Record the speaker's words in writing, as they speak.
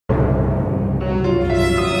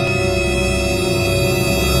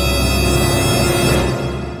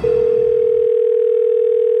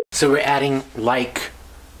So we're adding like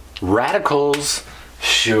radicals.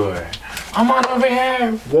 Sure. I'm on over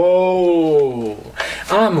here. Whoa.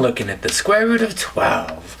 I'm looking at the square root of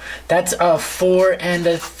 12. That's a 4 and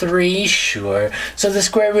a 3, sure. So the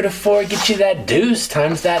square root of 4 gets you that deuce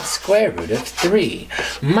times that square root of 3.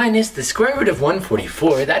 Minus the square root of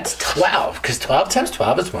 144, that's 12. Because 12 times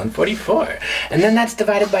 12 is 144. And then that's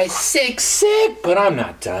divided by 6, but I'm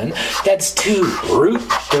not done. That's 2 root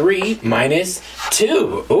 3 minus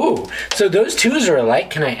 2. Ooh, so those 2's are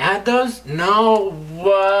alike. Can I add those? No.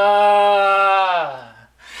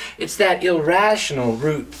 It's that irrational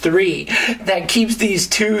root 3 that keeps these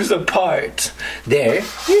 2's apart. There.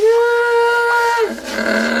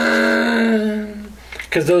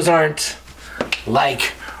 Because those aren't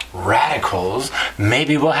like radicals.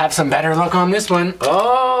 Maybe we'll have some better luck on this one.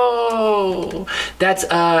 Oh, that's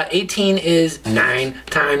 18 is 9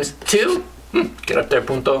 times 2. Get up there,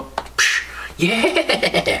 punto.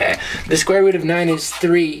 Yeah! The square root of 9 is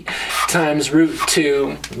 3 times root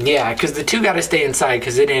 2. Yeah, because the 2 got to stay inside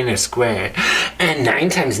because it ain't a square. And 9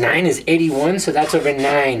 times 9 is 81, so that's over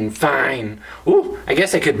 9. Fine. Ooh, I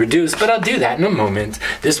guess I could reduce, but I'll do that in a moment.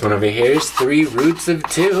 This one over here is 3 roots of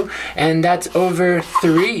 2, and that's over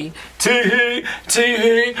 3.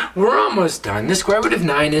 Tee-hee, we're almost done. The square root of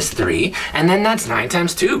 9 is 3, and then that's 9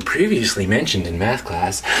 times 2, previously mentioned in math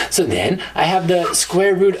class. So then I have the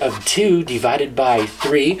square root of 2 divided by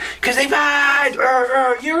 3, because they divide.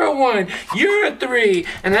 You're a 1, you're a 3,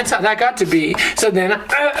 and that's how that got to be. So then,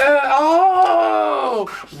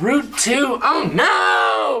 root 2, oh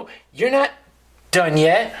no! You're not done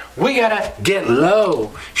yet. We gotta get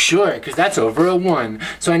low. Sure, because that's over a 1.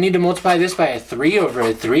 So I need to multiply this by a 3 over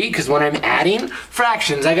a 3, because when I'm adding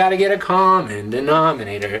fractions, I gotta get a common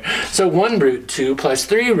denominator. So 1 root 2 plus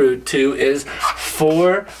 3 root 2 is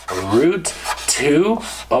 4 root 2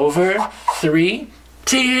 over 3.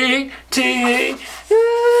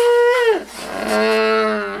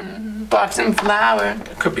 Box and flower.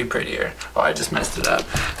 It could be prettier. Oh, I just messed it up.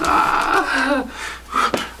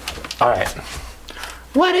 All right.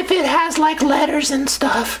 What if it has like letters and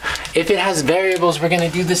stuff? If it has variables, we're gonna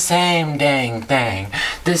do the same dang thing.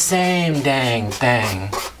 The same dang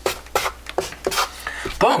thing.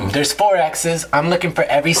 Boom, there's 4 x's. I'm looking for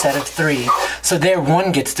every set of 3. So there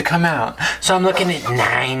 1 gets to come out. So I'm looking at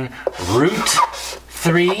 9 root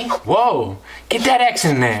 3. Whoa, get that x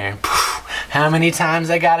in there. How many times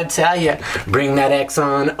I gotta tell you? Bring that x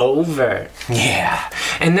on over. Yeah.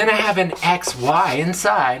 And then I have an xy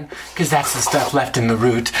inside, because that's the stuff left in the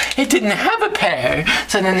root. It didn't have a pair.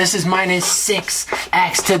 So then this is minus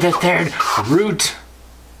 6x to the third root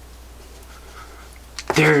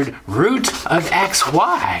of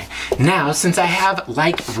xy. Now, since I have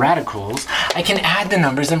like radicals, I can add the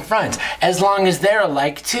numbers in front, as long as they're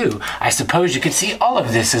alike too. I suppose you could see all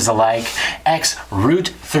of this is alike. X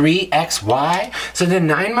root 3xy. So then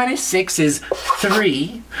 9 minus 6 is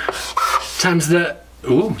 3 times the,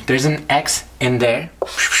 ooh, there's an x in there.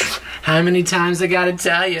 How many times I gotta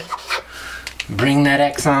tell you? Bring that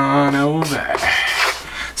x on over.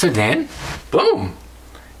 So then, boom.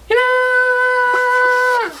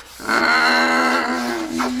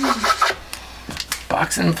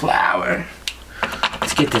 Box and flour.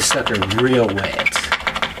 Let's get this sucker real wet.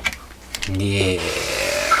 Yeah.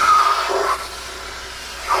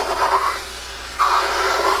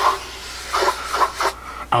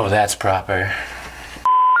 Oh, that's proper.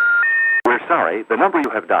 We're sorry, the number you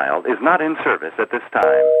have dialed is not in service at this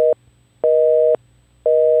time.